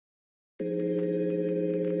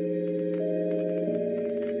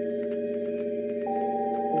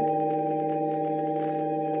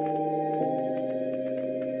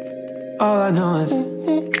All I know is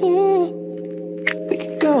we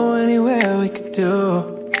could go anywhere, we could do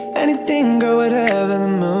anything, girl, whatever the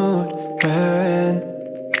mood we're in.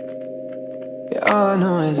 Yeah, all I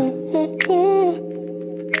know is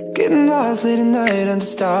getting lost late at night under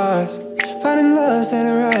stars, finding love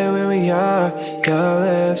standing right where we are. Your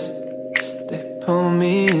lips, they pull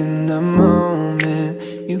me in the moment.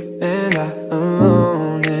 You and I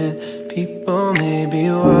alone, and people may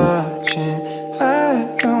be watching. I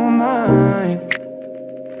don't mind,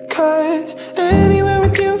 'cause anywhere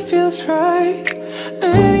with you feels right.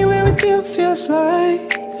 Anywhere with you feels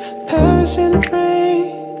like Paris in the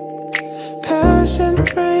rain, Paris in the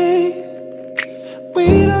rain.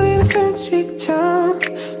 We don't need a fancy town,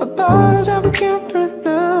 a bottles that we can't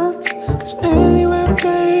pronounce. 'Cause anywhere,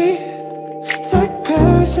 babe, it's like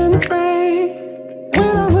Paris in the rain.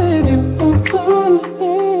 When I'm with you, ooh, ooh,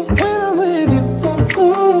 ooh. When I'm with you, ooh,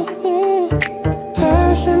 ooh, ooh.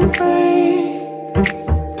 Paris in the rain,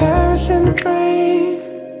 Paris in the rain.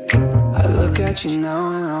 I look at you now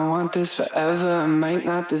and I want this forever. I might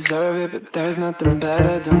not deserve it, but there's nothing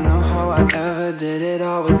better. Don't know how I ever did it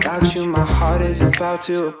all without you. My heart is about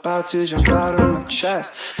to jump out of my chest.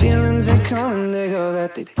 Feelings, they come and they go,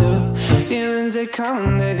 that they do. Feelings, they come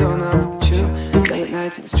and they go, not with you. Late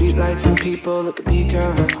nights and the street lights and the people. Look at me,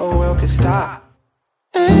 girl, and the whole world could stop.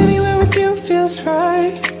 Anywhere with you feels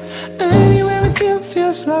right. Anywhere with you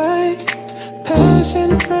feels like Paris in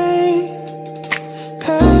the rain,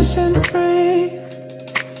 Paris in the rain.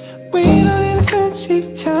 We don't need a fancy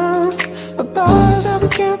town, a bottles that we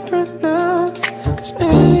can't pronounce. 'Cause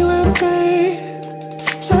anywhere, babe,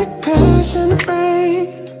 it's like Paris in the rain.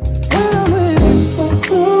 When I'm with you,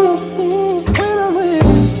 ooh, ooh, ooh. When I'm with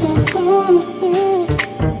you, ooh, ooh, ooh.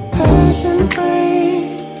 Paris in the rain,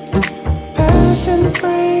 Paris in the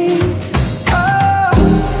rain. Oh.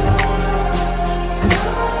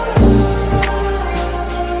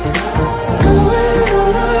 Going all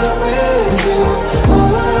night with you,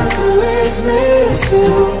 all I do is miss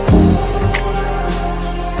you.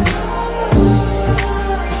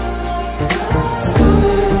 So come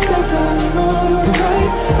and take the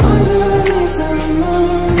moonlight, underneath the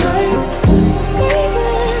moonlight. Days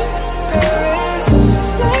in Paris,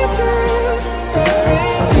 nights in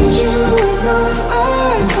Paris. Need you with my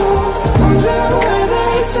eyes closed, wonder where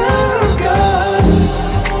they turn goes.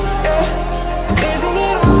 Yeah. Isn't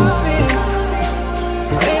it obvious?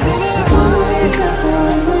 Isn't it obvious that the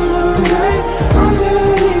moonlight,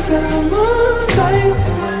 underneath the moonlight?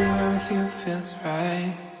 Anywhere with you feels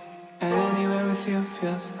right. Anywhere with you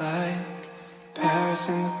feels like Paris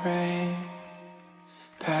in the rain,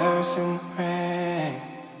 Paris in the rain.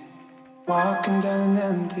 Walking down an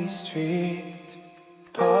empty street,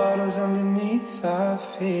 puddles underneath our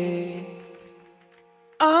feet.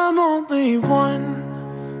 I'm only one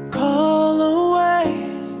call away.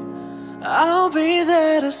 I'll be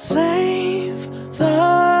there to save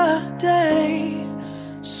the day.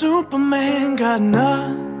 Superman got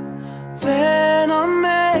nothing on me.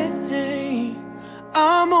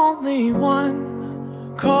 I'm only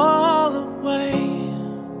one call away.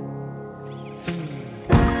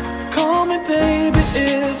 Call me baby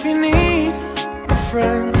if you need a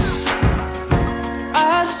friend.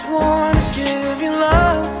 I just wanna give you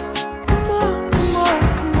love. Come on, come on,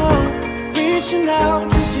 come on. Reaching out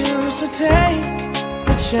to you, so take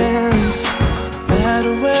a chance. No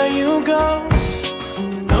matter where you go,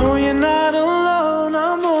 no, you're not alone.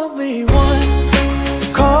 I'm only one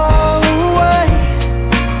call away.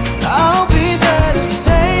 I'll be there to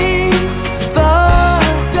save the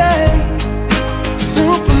day.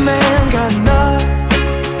 Superman got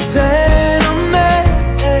nothing on me.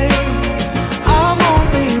 I'm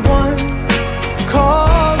only one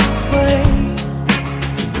call away.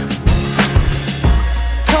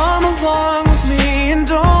 Come along with me and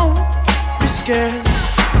don't be scared.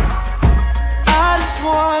 I just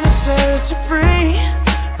wanna set you free.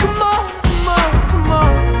 Come on, come on, come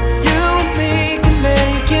on. You and me can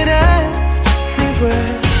make it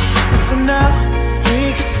anywhere. And for now, we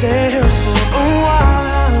can stay here for a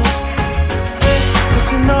while. Yeah, 'cause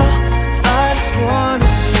you know, I just wanna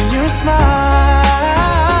see you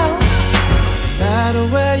smile. No matter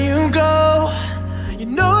where you go, you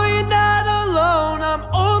know you're not alone. I'm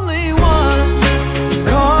only one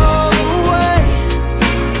call away.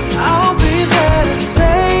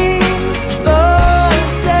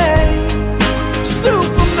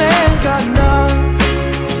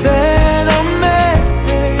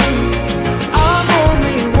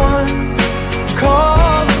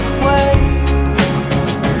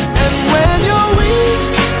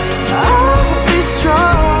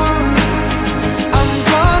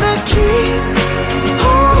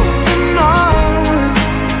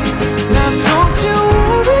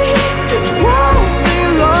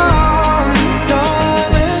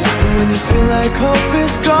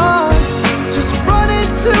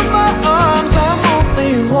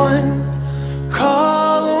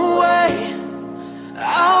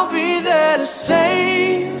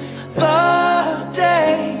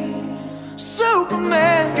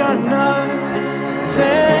 got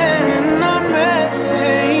nothing on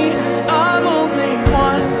me. I'm only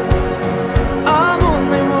one. I'm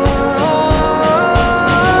only one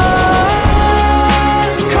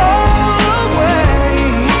call away.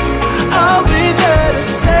 I'll be there to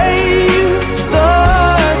save the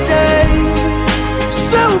day.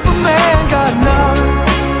 Superman got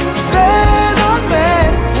nothing on me.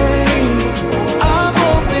 I'm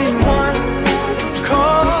only one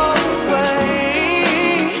call away.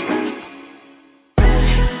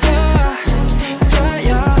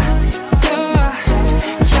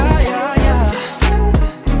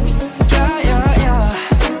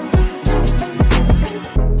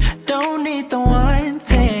 Don't need the one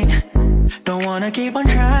thing, don't wanna keep on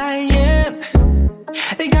trying.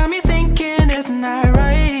 It got me thinking it's not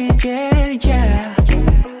right, yeah, yeah.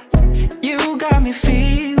 You got me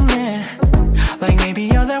feeling like maybe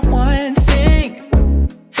you're that one thing,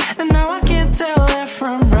 and now I can't tell left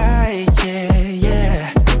from right, yeah,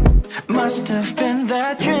 yeah. Must have been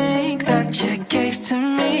that drink that you gave to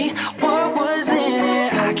me. What was in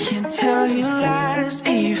it? I can't tell you lies,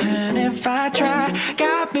 even if I try.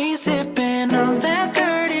 Got me sipping on that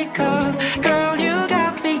dirty cup. Girl, you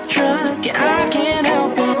got me drunk, and I can't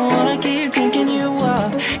help but wanna keep drinking you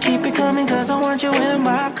up. Keep it coming, cause I want you in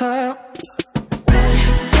my cup.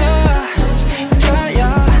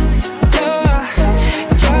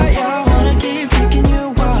 Wanna keep drinking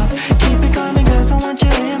you up. Keep it coming, cause I want you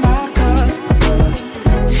in my cup.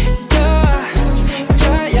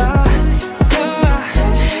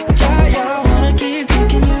 Wanna keep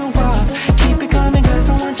drinking you up. Keep it coming, cause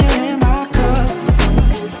I want you in my cup.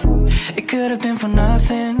 It could have been for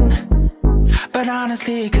nothing, but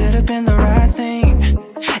honestly, it could have been the right thing.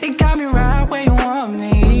 It got me right where you want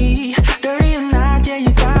me. Dirty or not, yeah,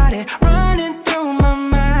 you got it running through my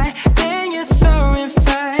mind. Then you're so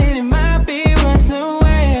refined, it might be worth the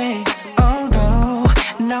wait. Oh no,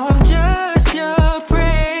 now I'm just your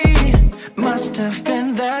prey. Must have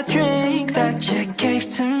been that drink that you gave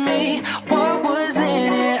to me. What was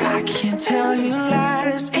in it? I can't tell you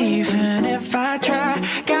lies, even if I try.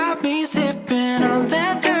 Got me sipping on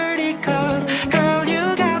that dirty cup. Girl,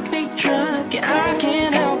 you got me drunk, and I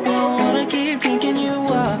can't help but wanna keep drinking you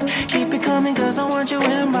up. Keep it coming, cause I want you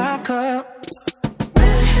in my cup.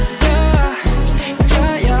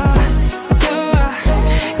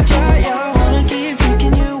 Wanna keep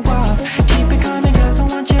drinking you up. Keep it coming, cause I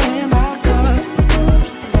want you in my cup.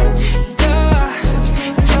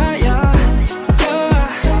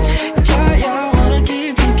 Wanna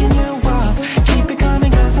keep drinking you up. Keep it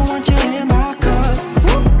coming, cause I want you in my cup.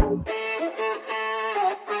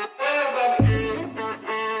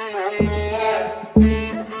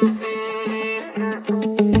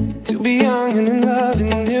 To be young and in love in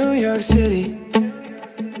New York City.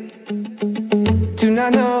 Do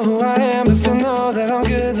not know who I am, but still know that I'm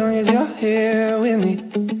good long as you're here with me.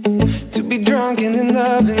 To be drunk and in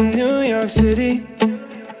love in New York City.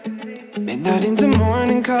 Midnight into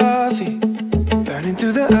morning coffee, burning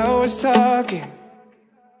through the hours talking.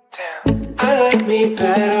 Damn, I like me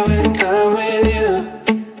better when I'm with you.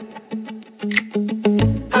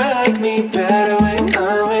 I like me better when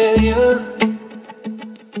I'm with you.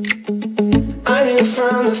 I knew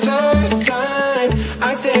from the first time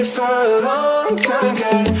I stayed for a long time,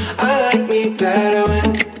 cause I like me better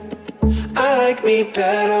when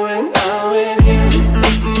I'm with you.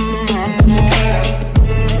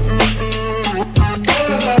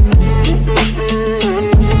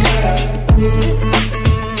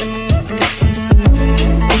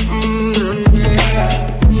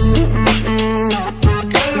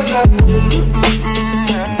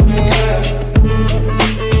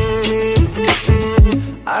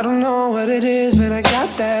 I don't know what it is, but I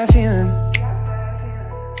got that feeling.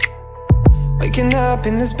 Waking up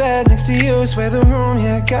in this bed next to you, swear the room,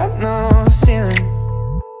 yeah, got no ceiling.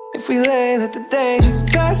 If we lay, let the day just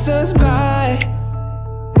pass us by.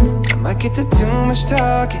 I might get to too much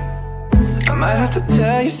talking, I might have to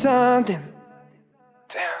tell you something.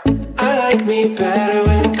 Damn, I like me better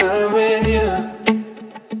when I'm with you.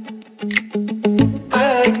 I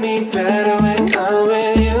like me better when I'm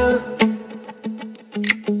with you.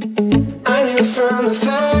 I knew from the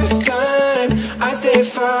first time I stayed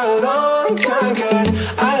for a long time, cause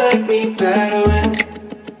I like me better when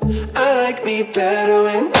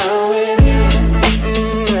I'm with you.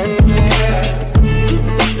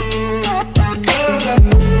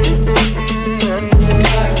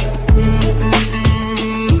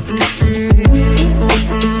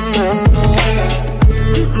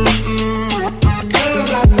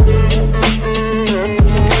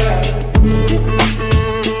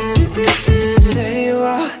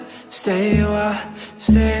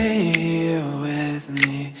 stay here with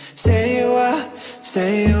me. Stay a while,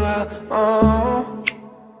 stay a while, oh.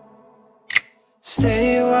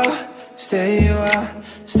 Stay a while, stay a while,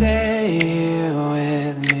 stay here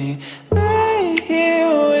with me. Lay here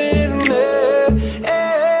with me.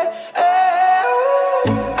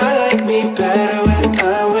 I like me better when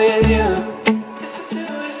I'm with you.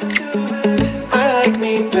 I like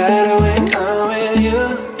me better when I'm with you.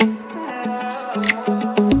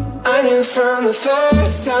 I knew from the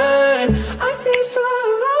first time, I stayed for a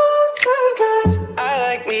long time, 'cause I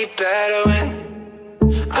like me better when,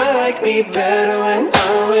 I like me better when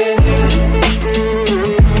I'm with you.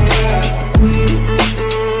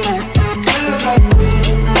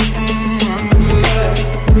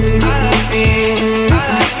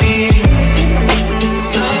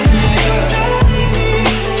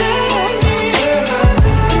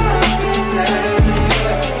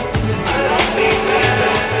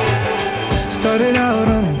 Started out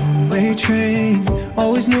on a one-way train,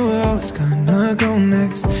 always knew where I was gonna go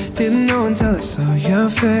next. Didn't know until I saw your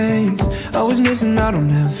face. I was missing out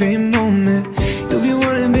on every moment. You'll be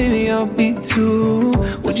one and baby, I'll be two.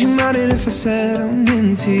 Would you mind it if I said I'm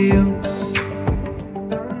into you?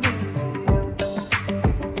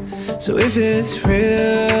 So if it's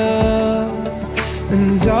real,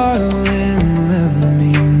 then darling, let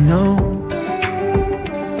me know.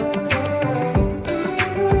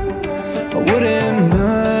 I wouldn't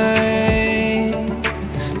mind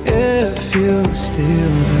if you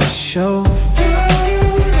steal the show.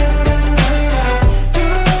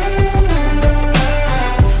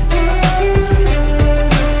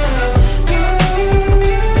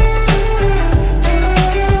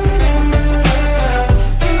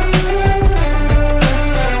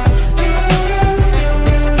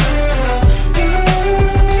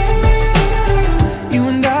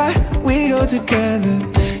 Together,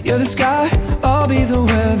 you're the sky, I'll be the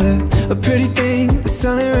weather. A pretty thing, the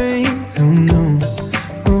sun and rain, oh no,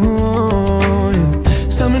 oh yeah.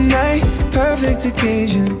 Summer night, perfect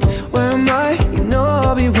occasion. Where am I? You know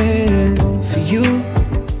I'll be waiting for you,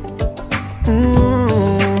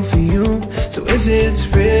 for you. So if it's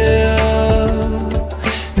real,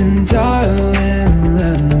 then darling,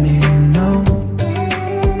 let me know.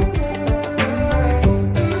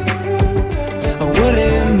 I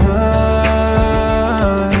wouldn't mind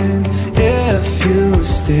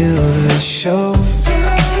steal the show.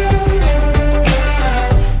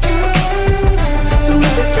 So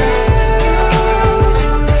if it's real,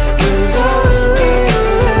 then darling,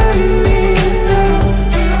 let me know.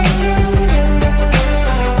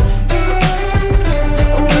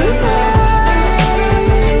 I wouldn't mind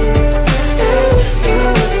if you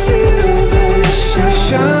steal the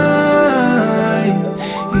show.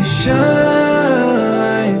 You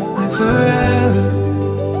shine like forever.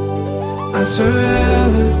 I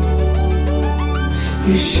forever.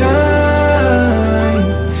 You shine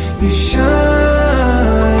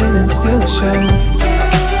and still show.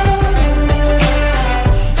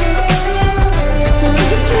 So if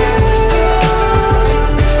it's real,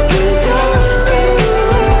 then darling,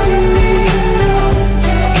 let me know.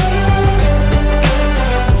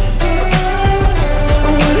 I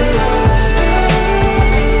wouldn't mind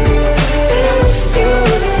if you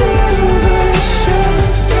steal the show.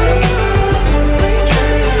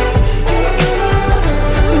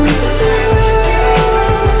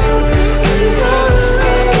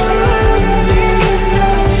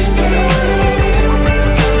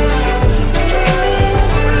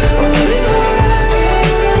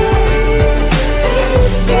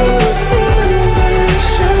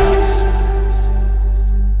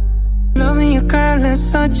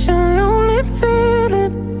 Such a lonely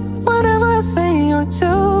feeling. Whatever I say or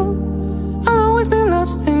do, I'll always be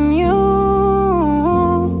lost in you.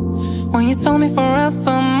 When you told me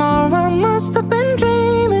forevermore, I must have been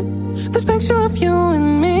dreaming. This picture of you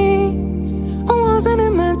and me, or wasn't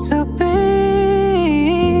it meant to be?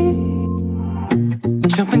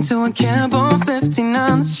 Jump into a cab on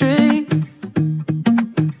 59th Street.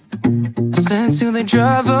 I said to the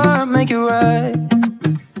driver, make it right.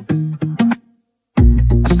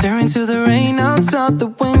 Staring to the rain outside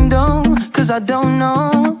the window, 'cause I don't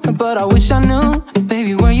know, but I wish I knew,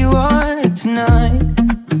 baby, where you are tonight.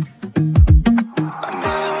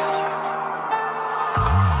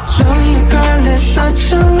 Loving you, girl, is such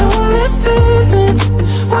a lonely feeling.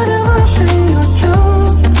 Whatever I say or do,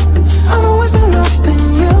 I'll always be lost in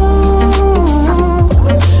you.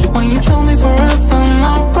 When you told me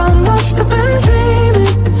forevermore, I must have been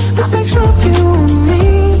dreaming. This picture of you and me,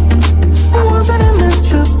 wasn't it meant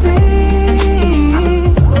to be?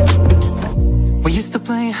 We used to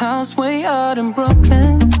play house way out in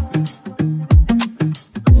Brooklyn.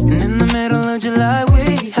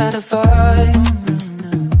 vibe.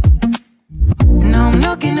 Now I'm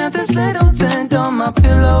looking at this little dent on my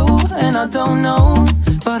pillow, and I don't know,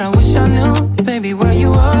 but I wish I knew, baby, where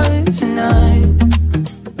you are tonight.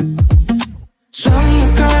 Loving you,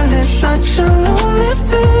 girl, is such a lonely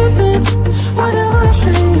feeling. Whatever I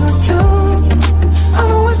say or do,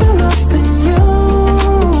 I've always been lost in you.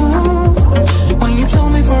 When you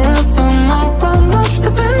told me forevermore, I must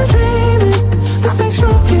have been dreaming. This picture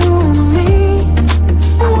of you and me,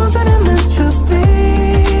 wasn't it meant to be?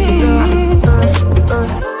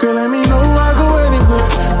 Girl, let me know I go anywhere.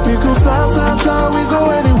 We could fly, fly, fly, we go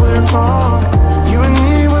anywhere. You and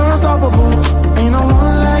me, we're unstoppable. Ain't no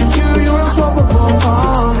one like you, you're unstoppable.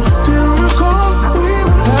 Do you recall we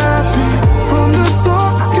were happy from the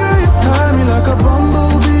start? Girl, you had me like a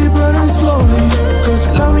bumblebee, burning slowly. Cause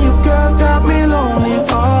loving you, girl, got me lonely.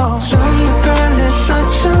 Loving you, girl, is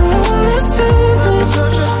such a lonely feeling.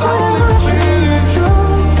 Whatever I say or do,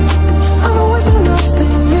 I've always been lost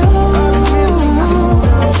in you.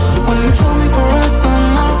 When you told me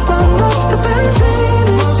forevermore, I must have been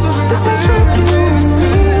dreaming. This picture of you and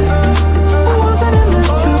me, wasn't it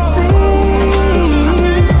meant to be?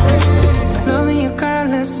 Loving you,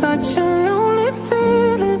 girl, is such a lonely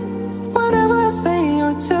feeling. Whatever I say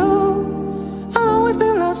or do, I'll always be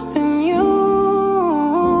lost in you.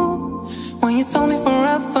 When you told me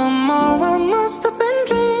forevermore, I must have been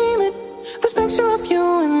dreaming. This picture of you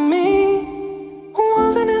and me,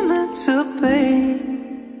 wasn't it meant to be?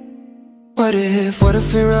 What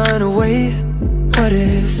if we run away?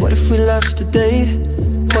 What if we left today?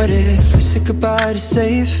 What if we said goodbye to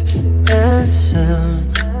safe and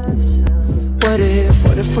sound? What if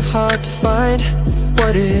we're hard to find?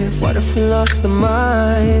 What if we lost our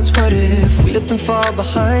minds? What if we let them fall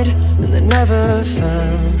behind and they're never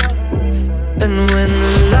found? And when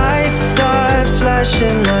the lights start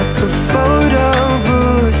flashing like a photo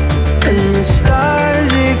booth and the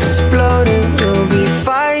stars exploding, we'll be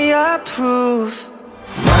fireproof.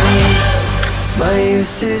 My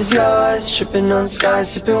youth is yours, tripping on skies,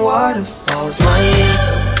 sipping waterfalls. My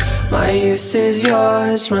youth is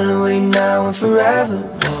yours, run away now and forever.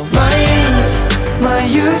 My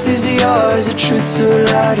youth is yours, the truth so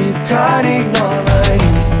loud you can't ignore.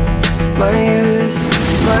 My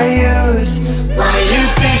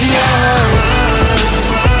youth is yours.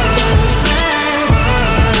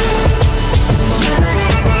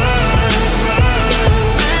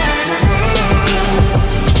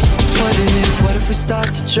 What if we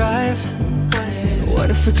start to drive? What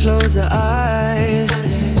if we close our eyes?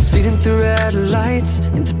 Speeding through red lights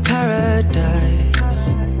into paradise.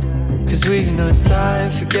 Cause we've no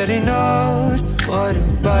time for getting old. What a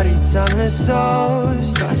body, timeless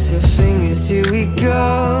souls. Cross your fingers, here we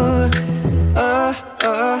go.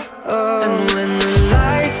 And when the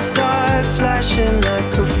lights start flashing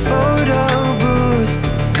like a photo booth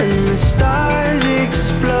and the stars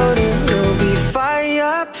exploding, we'll be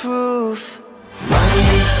fireproof.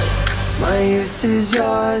 My youth is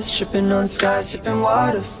yours, tripping on skies, sipping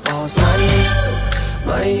waterfalls.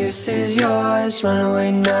 My youth is yours, run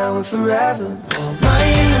away now and forever.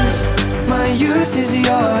 My youth is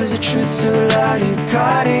yours, the truth so loud you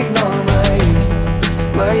can't ignore.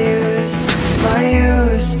 My youth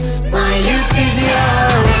is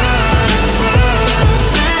yours.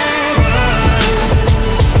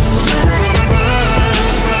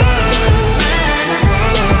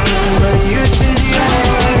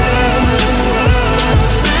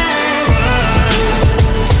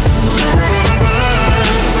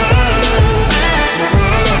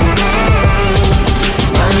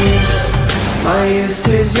 My youth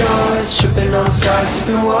is yours, tripping on skies,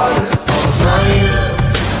 sipping waterfalls.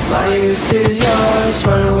 My youth is yours,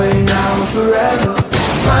 run away now and forever.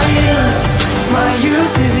 My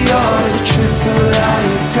youth is yours, the truth so loud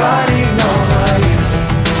you can't ignore.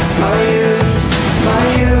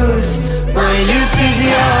 My youth is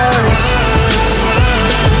yours.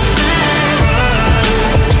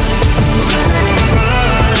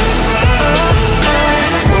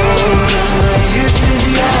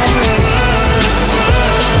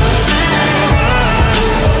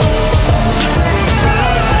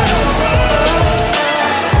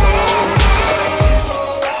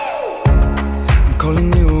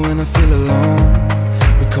 Calling you when I feel alone.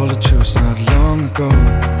 We called it truce not long ago.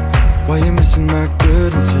 Why you missing my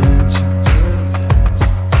good intentions?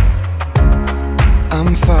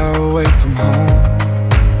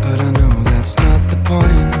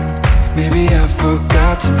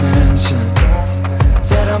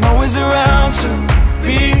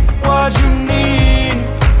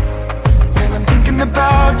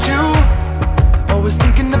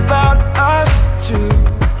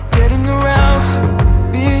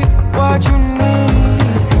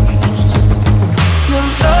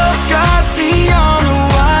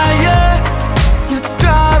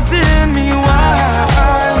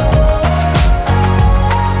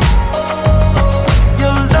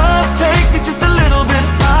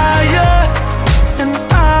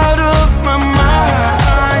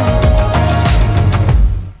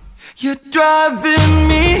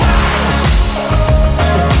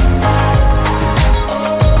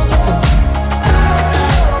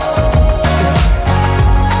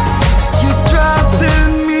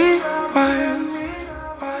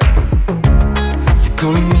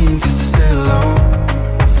 just to stay alone,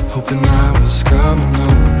 hoping I was coming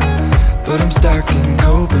home, but I'm stuck in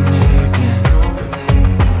Copenhagen.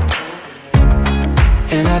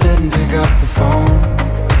 And I didn't pick up the phone,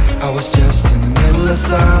 I was just in the middle of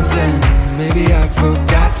something. Maybe I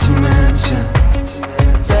forgot to mention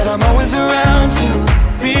that I'm always around to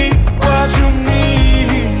be what you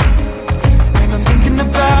need. And I'm thinking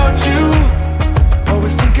about you,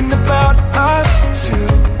 always thinking about us too.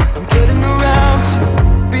 I'm getting around to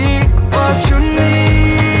be what you need.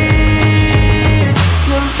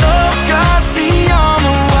 Your love got me on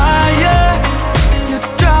a wire, you're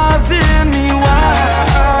driving me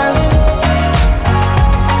wild.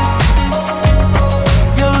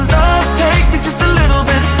 Your love take me just a little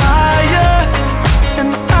bit higher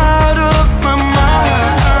and out of my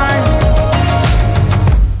mind.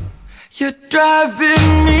 You're driving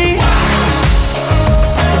me.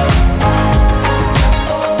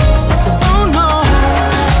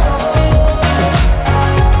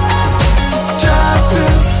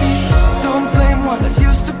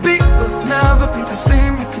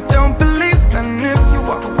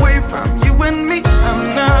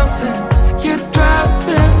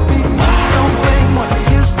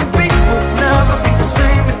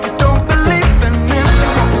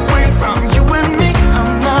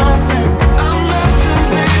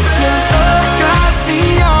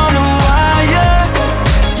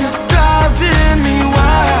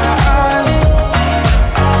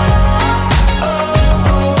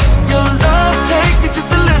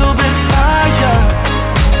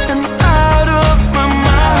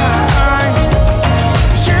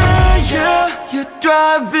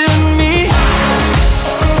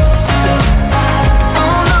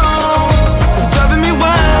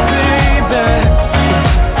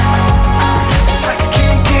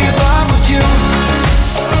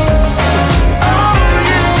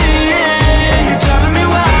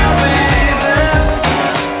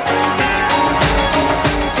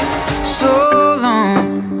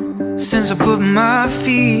 I put my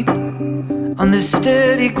feet on the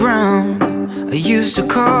steady ground I used to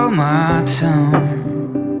call my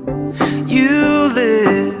town. You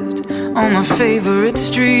lived on my favorite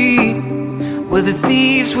street, where the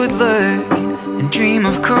thieves would lurk and dream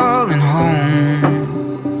of calling home.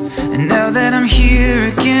 And now that I'm here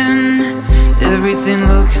again, everything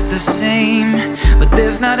looks the same, but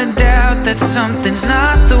there's not a doubt that something's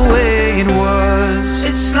not the way it was.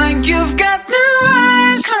 It's like you've got new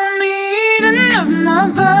eyes on me, eating up my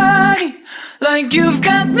body. Like you've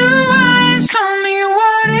got new eyes on me,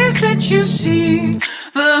 what is it you see?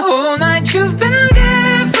 The whole night you've been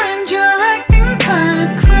different, you're acting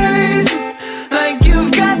kinda crazy. Like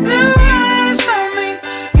you've got new eyes on me,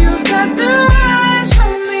 you've got new eyes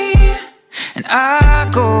on me. And I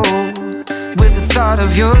go with the thought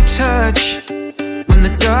of your touch, when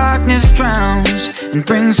the darkness drowns and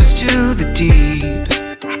brings us to the deep.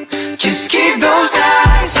 Just keep those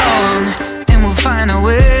eyes on, and we'll find a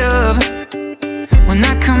way up. When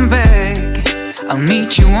I come back, I'll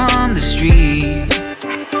meet you on the street,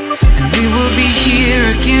 and we will be here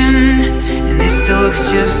again. And this still looks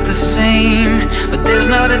just the same, but there's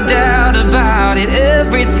not a doubt about it,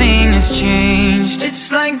 everything has changed.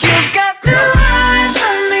 It's like you've got new eyes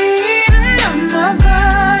on me, eating up my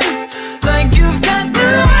body. Like you've got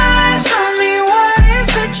new eyes on me, what is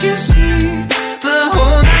it you see? The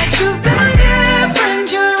whole night you've been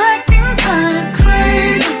different, you're acting kinda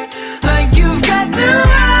crazy. Like you've got new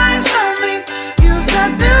eyes on me, you've got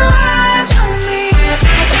new eyes on me.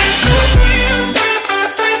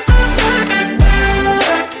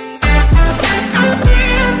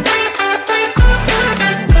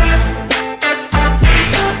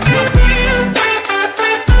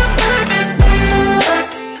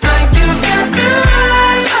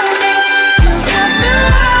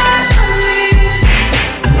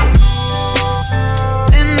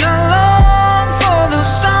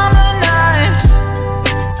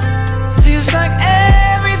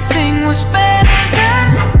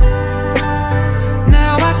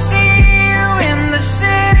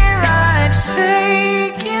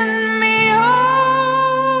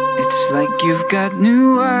 You've got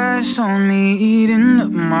new eyes on me, eating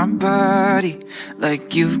up my body.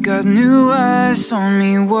 Like you've got new eyes on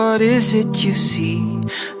me, what is it you see?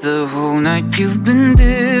 The whole night you've been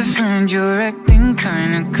different, you're acting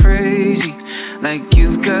kinda crazy. Like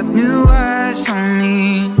you've got new eyes on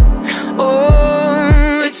me.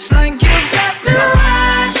 Oh, it's like you've got new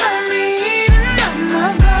eyes on me, eating up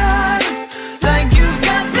my body. Like you've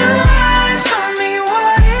got new eyes on me,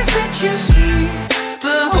 what is it you see?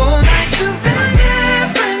 The whole night you've been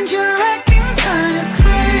different, you're acting kinda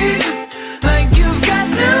crazy. Like you've got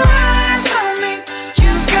new eyes on me,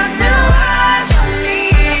 you've got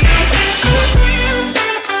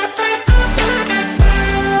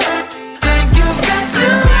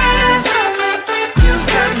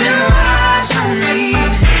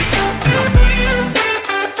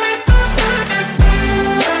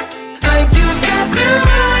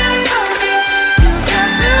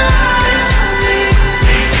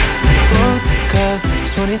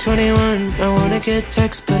 21, I wanna get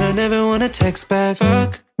text, but I never wanna text back.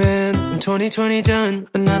 Fuck, man, I'm 2020 done.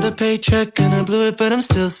 Another paycheck and I blew it, but I'm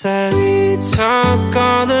still sad. We talk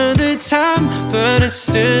all of the time, but it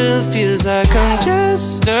still feels like I'm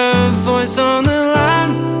just a voice on the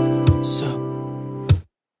line. So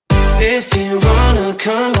if you wanna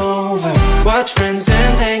come over, watch Friends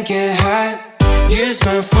and then get high. Use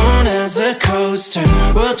my phone as a coaster.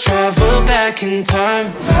 We'll travel back in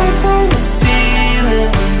time. Lights on the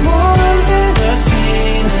ceiling, more than a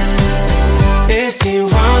feeling. If you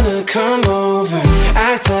wanna come over,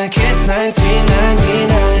 act like it's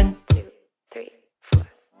 1999. 2, 3, 4.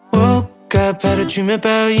 Woke up, had a dream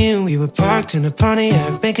about you. We were parked in a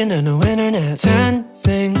Pontiac, making on no internet. 10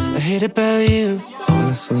 things I hate about you.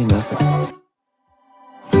 Honestly, nothing.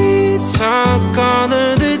 We talk all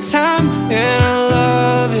of the time, and I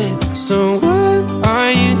love it. So what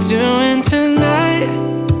are you doing tonight?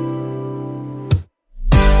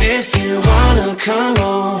 If you wanna come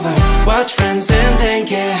over, watch Friends and then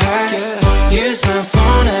get high. Use my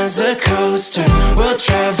phone as a coaster. We'll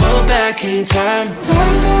travel back in time.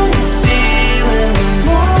 Lights on the ceiling,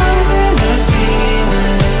 more than a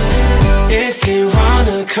feeling. If you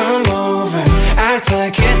wanna come over, act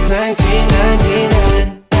like it's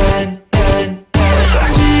 1999.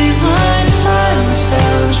 Do you mind if I'm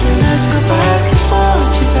nostalgic? Let's go back before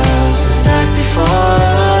 2000. Back before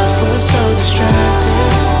love was so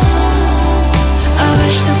distracted. I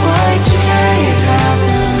wish that Y2K had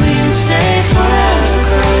happened. We would stay forever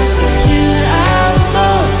classic. You and I would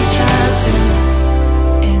both be trapped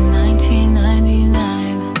in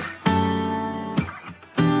 1999.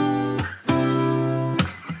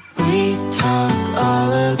 We talk all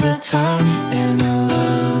of the time, and I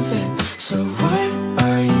love it. So what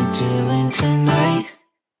are you doing tonight?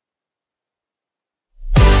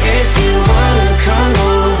 If you wanna come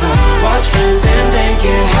over, watch Friends and then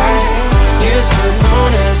get high. Use my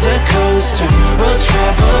phone as a coaster. We'll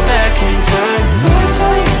travel back in time. Lights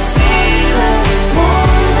on the ceiling, more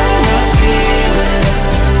than a feeling.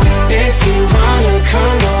 If you wanna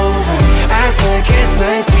come over, act like it's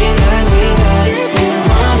 1999. If you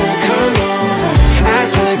wanna come over,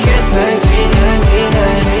 act like it's 1999.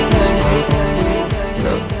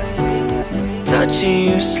 Touching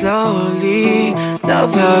you slowly,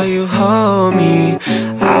 love how you hold me.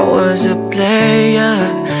 I was a player,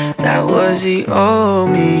 that was the old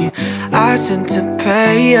me. I sent to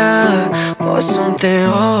pay ya for something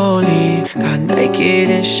holy. Got naked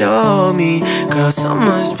and showed me, girl,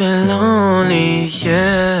 summer's been lonely,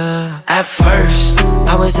 yeah. At first,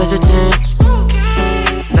 I was hesitant,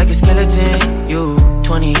 like a skeleton. You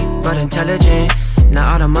 20, but intelligent.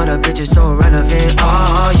 Now all the mother bitches so relevant,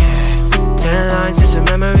 oh yeah. 10 lines and some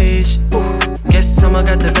memories. Ooh. Guess someone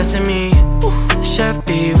got the best of me. Ooh. Chef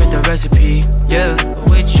B with the recipe. Yeah,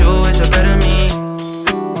 with you it's a better me.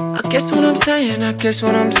 I guess what I'm saying, I guess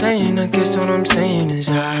what I'm saying, I guess what I'm saying is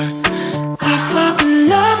I fucking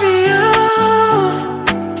love you.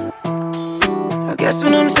 I guess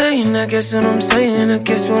what I'm saying, I guess what I'm saying, I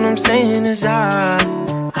guess what I'm saying is I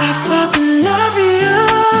fucking love you.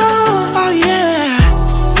 Oh yeah.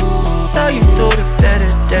 Love you through the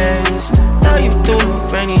better days, love you through the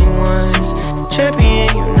rainy ones. Champion,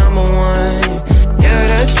 you #1, yeah,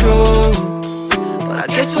 that's true. But I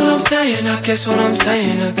guess what I'm saying, I guess what I'm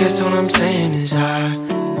saying, I guess what I'm saying is I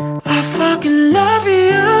fucking love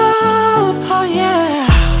you, oh yeah.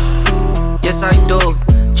 Yes I do,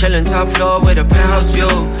 chillin' top floor with a penthouse view.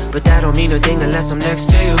 But that don't mean a thing unless I'm next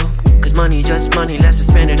to you. Cause money just money, let's just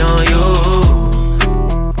spend it on you.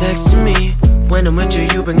 Next to me, when I'm with you,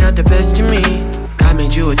 you bring out the best in me. God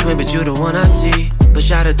made you a twin, but you the one I see. But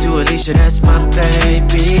shout out to Alicia, that's my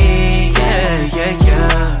baby. Yeah, yeah,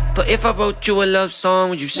 yeah. But if I wrote you a love song,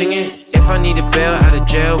 would you sing it? If I need a bail out of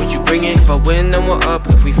jail, would you bring it? If I win, then we're up.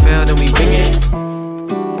 If we fail, then we ring it.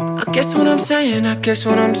 I guess what I'm saying, I guess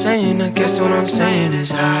what I'm saying, I guess what I'm saying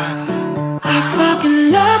is I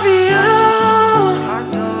fucking love you.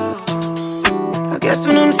 I guess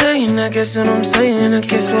what I'm saying, I guess what I'm saying, I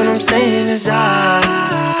guess what I'm saying is I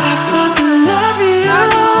fucking love you.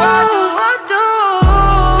 I do.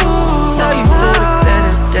 Love you through the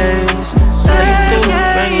better days, love you through the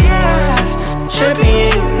rainy ones.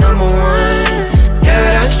 Champion, #1, yeah,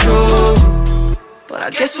 that's true. But I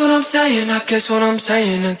guess what I'm saying, I guess what I'm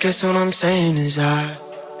saying, I guess what I'm saying is I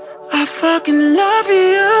fucking love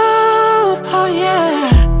you. Oh yeah.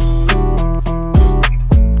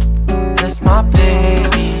 That's my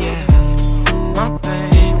baby, yeah, my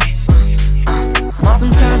baby.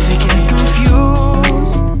 Sometimes we get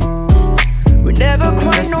confused. We never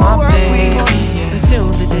quite know what we want until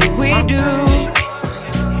the day we do.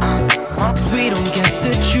 Cause we don't get to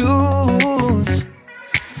choose.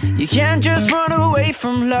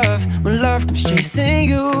 chasing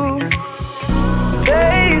you.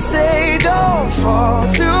 They say don't fall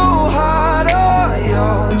too hard or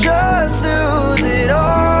you'll just lose it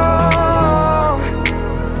all.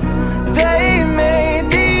 They made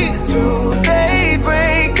these rules, they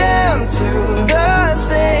break them too, the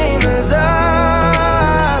same as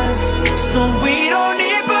us. So we don't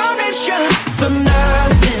need permission for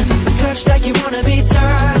nothing. Touch like you wanna be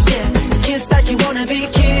touched, yeah. Kiss like you wanna be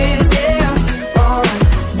kissed, yeah. Alright.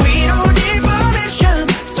 We don't need permission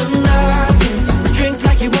for nothing. Drink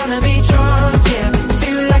like you wanna be drunk, yeah.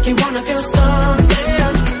 Feel like you wanna feel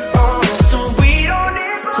something. Alright. So we don't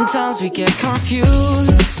need permission. Sometimes we get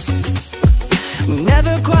confused. We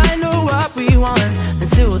never quite know what we want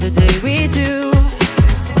until the day we do.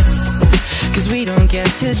 'Cause we don't get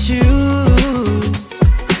to choose.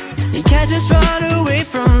 You can't just run away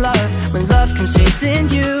from love when love comes chasing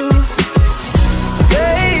you.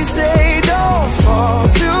 They say don't fall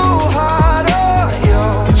too hard or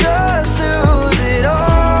you'll just lose it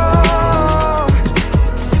all.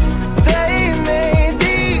 They made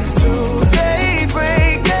these rules, they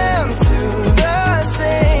break them too, the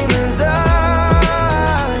same as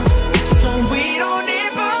us. So we don't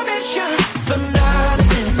need permission for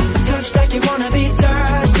nothing. Touch like you wanna be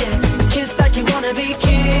touched, yeah. Kiss like you wanna be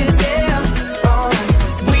kissed, yeah. Alright.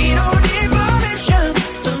 We don't need permission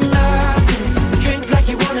for nothing. Drink like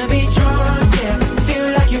you wanna be drunk, yeah. Feel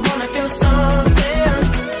like you wanna feel something.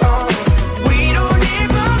 Alright. We don't need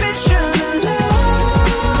permission to love,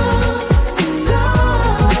 to love,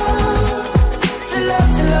 to love,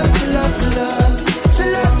 to love, to love, to love, to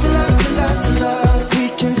love, to love, to love, to love. We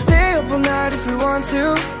can stay up all night if we want to.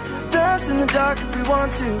 Dance in the dark if we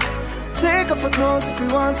want to. Take off our clothes if we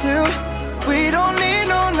want to. We don't need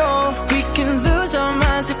no. We can lose our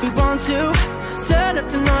minds if we want to. Turn up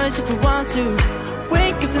the noise if we want to.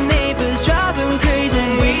 Wake up the neighbors, drive them crazy.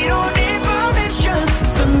 So we don't need permission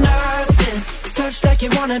for nothing. Touch like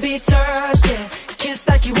you wanna be touched, yeah. Kiss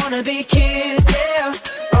like you wanna be kissed, yeah.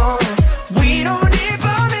 Alright. We don't need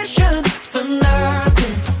permission for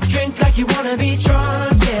nothing. Drink like you wanna be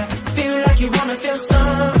drunk, yeah. Feel like you wanna feel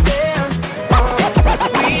something.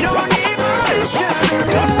 Alright. We don't need permission to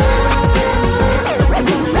love.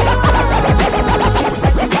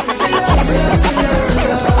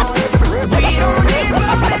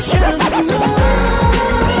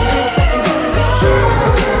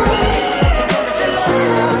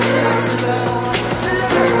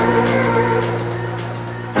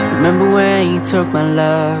 Remember when you took my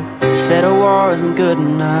love, you said I wasn't good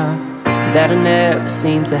enough, that I never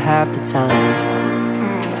seemed to have the time.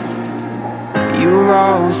 You were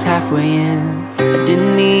always halfway in, I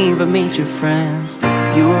didn't even meet your friends.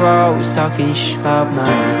 You were always talking shit about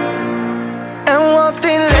mine. And one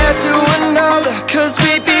thing led to another, 'cause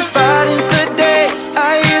we'd be fighting for days.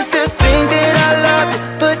 I used to think that I loved it,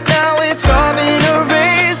 but now it's all been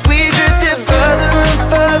erased. We drifted further and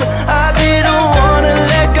further, I didn't wanna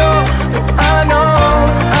let go, but I know,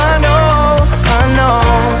 I know, I know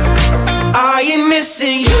I ain't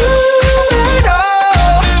missing you at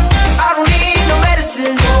all. I don't need no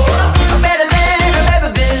medicine, I'm better than I've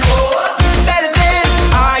ever been, better than.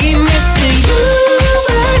 I ain't missing you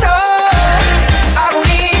at all. I don't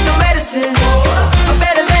need no medicine, I'm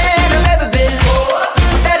better than I've ever been,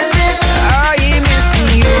 better than. I ain't missing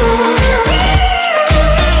you.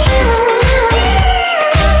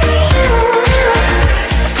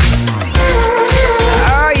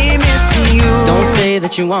 I ain't missing you. Don't say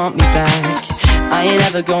that you want me back, I ain't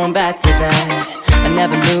ever going back to that. I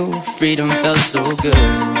never knew freedom felt so good.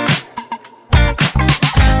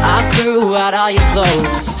 I threw out all your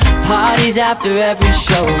clothes, parties after every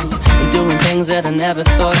show, and doing things that I never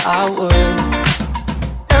thought I would.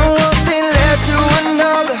 And one thing led to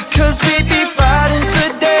another, 'cause we'd be fighting for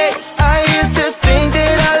days. I used to think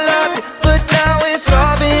that I loved it, but now it's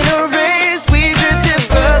all been erased. We drifted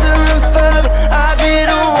further and further, I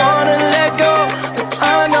didn't wanna let go, but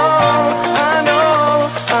I know, I know,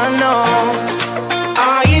 I know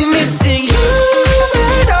I ain't missing you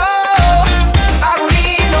at all. I don't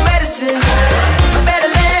need no medicine, I'm better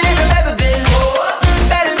than I've ever been,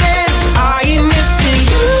 better than. I ain't missing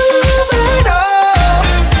you at all.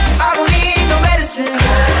 I don't need no medicine,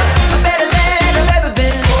 I'm better than I've ever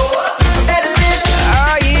been, better than.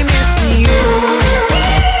 I ain't missing you.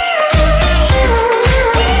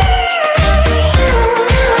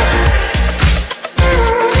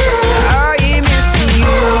 I ain't missing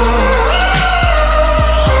you.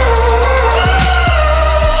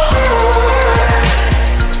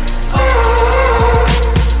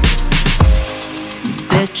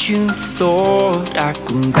 Bet you thought I'd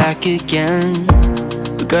come back again,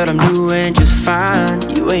 but Girl, I'm doing just fine.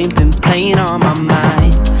 You ain't been playing on my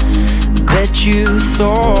mind. Bet you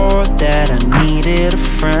thought that I needed a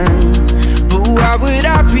friend, but why would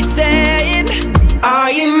I pretend?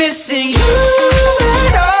 I ain't missing you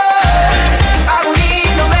at all. I don't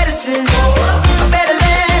need no medicine. I'm better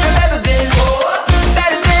than I've ever been.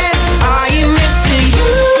 Better than. I ain't missing you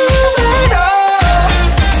at all.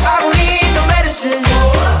 I don't need no medicine.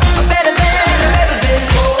 I'm better than I've ever been.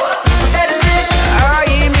 Better than. I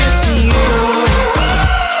ain't missing you.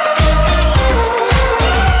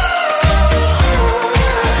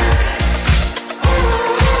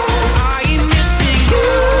 I ain't missing you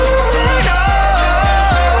at all.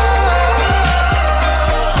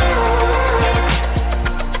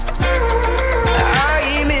 I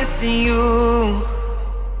ain't missing you.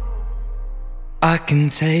 I can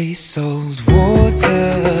taste salt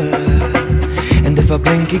water, and if I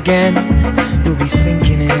blink again, we'll be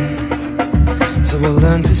sinking in. So I'll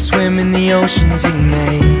learn to swim in the oceans you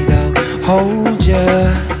made. I'll hold you,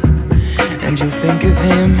 and you'll think of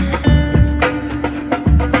him.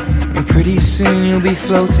 And pretty soon you'll be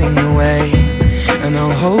floating away, and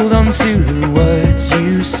I'll hold on to the words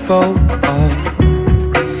you spoke of.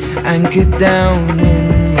 Anchored down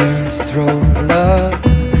in my throat, love,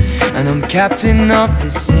 and I'm captain of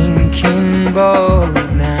this sinking boat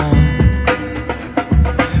now,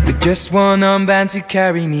 with just one arm band to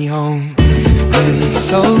carry me home. When the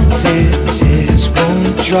salted tears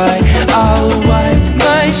won't dry, I'll wipe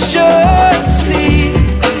my shirt sleeve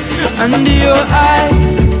under your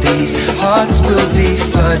eyes. These hearts will be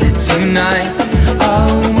flooded tonight.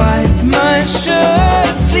 I'll wipe my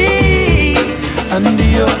shirt sleeve under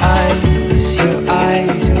your eyes, your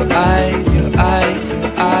eyes, your eyes, your eyes,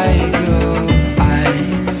 your eyes, your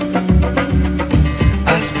eyes.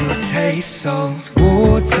 I still taste salt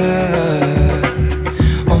water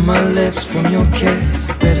on my lips from your kiss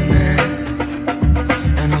of bitterness,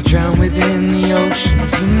 and I'll drown within the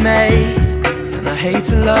oceans you made. And I hate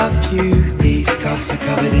to love you, these cuffs are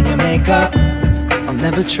covered in your makeup. I'll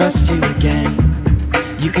never trust you again.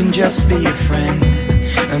 You can just be a friend,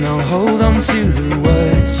 and I'll hold on to the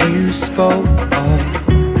words you spoke of.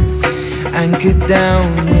 Anchored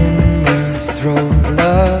down in my throat,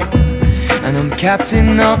 love, and I'm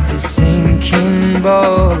captain of this sinking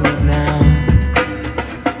boat now,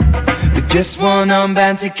 with just one arm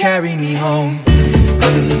band to carry me home.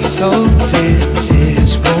 When the salted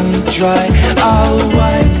tears won't dry, I'll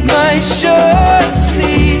wipe my shirt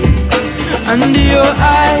sleeve under your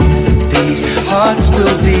eyes. These hearts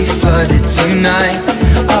will be flooded tonight.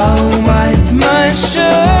 I'll wipe my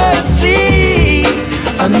shirt sleeve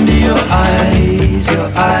under your eyes, your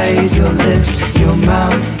eyes, your lips, your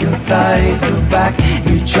mouth, your thighs, your back.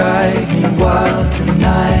 You drive me wild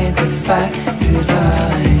tonight. The fact is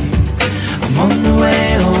I'm on the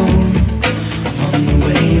way home, on the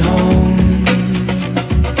way home.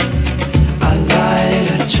 I lied,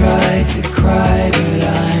 I tried to cry, but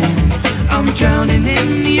I'm drowning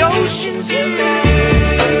in the oceans you made.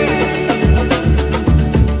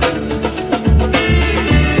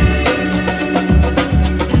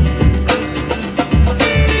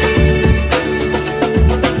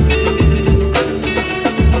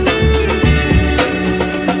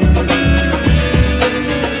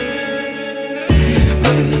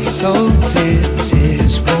 When the salted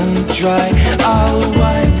tears won't dry, I'll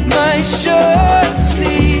wipe my shirt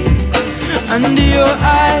sleeve under your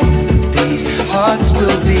eyes. These hearts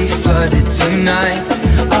will be flooded tonight.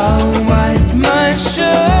 I'll wipe my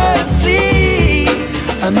shirt sleeve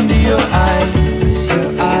under your eyes.